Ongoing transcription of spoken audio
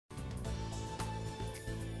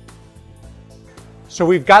So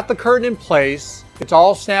we've got the curtain in place. It's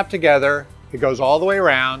all snapped together. It goes all the way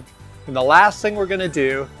around. And the last thing we're going to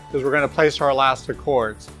do is we're going to place our elastic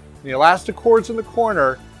cords. And the elastic cords in the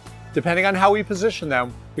corner, depending on how we position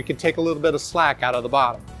them, we can take a little bit of slack out of the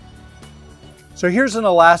bottom. So here's an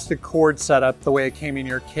elastic cord setup the way it came in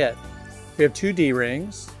your kit. We have 2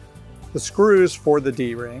 D-rings, the screws for the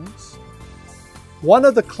D-rings. One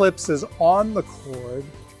of the clips is on the cord.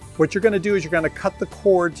 What you're going to do is you're going to cut the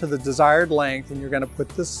cord to the desired length and you're going to put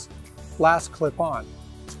this last clip on.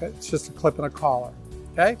 It's just a clip and a collar.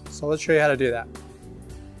 Okay, so let's show you how to do that.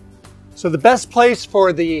 So the best place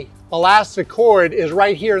for the elastic cord is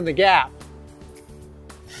right here in the gap.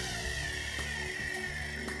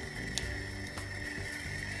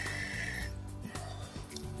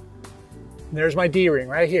 And there's my D-ring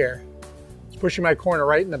right here. It's pushing my corner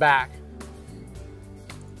right in the back.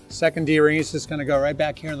 Second D-ring is just going to go right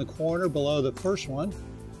back here in the corner below the first one.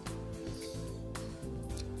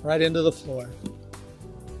 Right into the floor.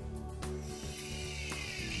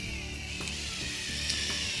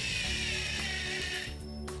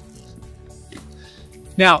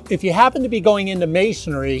 Now, if you happen to be going into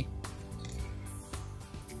masonry,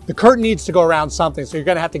 the curtain needs to go around something, so you're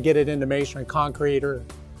going to have to get it into masonry, concrete, or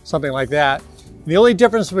something like that. The only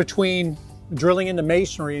difference between drilling into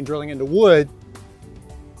masonry and drilling into wood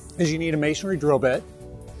is you need a masonry drill bit,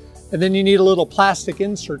 and then you need a little plastic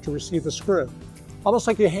insert to receive the screw. Almost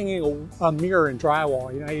like you're hanging a mirror in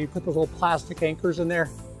drywall. You know, you put those little plastic anchors in there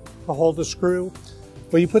to hold the screw.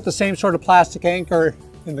 Well, you put the same sort of plastic anchor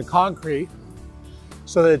in the concrete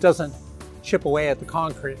so that it doesn't chip away at the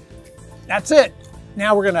concrete. That's it.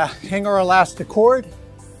 Now we're gonna hang our elastic cord.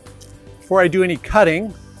 Before I do any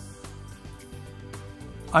cutting,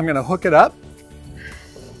 I'm gonna hook it up.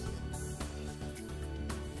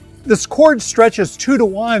 This cord stretches 2 to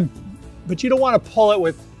 1, but you don't want to pull it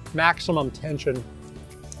with maximum tension.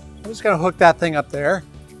 I'm just going to hook that thing up there.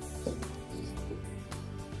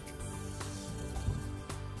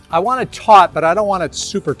 I want it taut, but I don't want it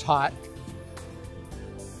super taut.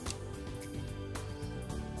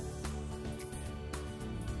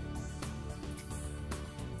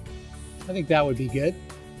 I think that would be good.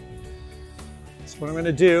 So what I'm going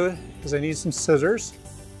to do is I need some scissors.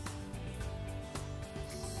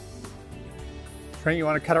 Trent, you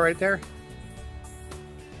want to cut it right there?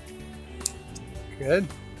 Good.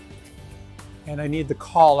 And I need the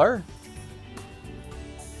collar.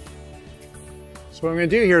 So what I'm going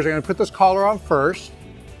to do here is I'm going to put this collar on first.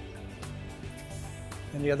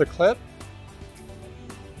 And the other clip.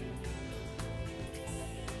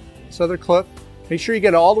 This other clip. Make sure you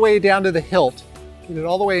get it all the way down to the hilt. Get it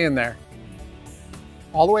all the way in there.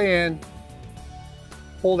 All the way in.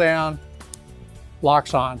 Pull down.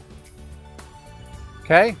 Locks on.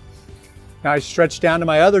 Okay, now I stretch down to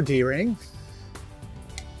my other D-ring.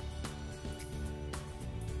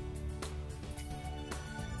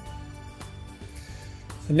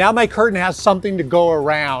 And now my curtain has something to go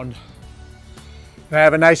around. And I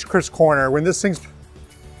have a nice crisp corner. When this thing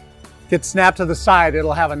gets snapped to the side,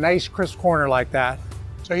 it'll have a nice crisp corner like that.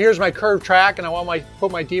 So here's my curved track, and I want to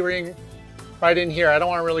put my D-ring right in here. I don't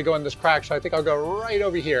want to really go in this crack, so I think I'll go right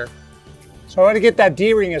over here. So I want to get that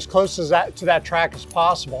D-ring as close as to that track as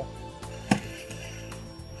possible.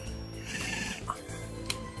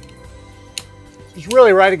 It's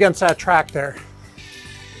really right against that track there.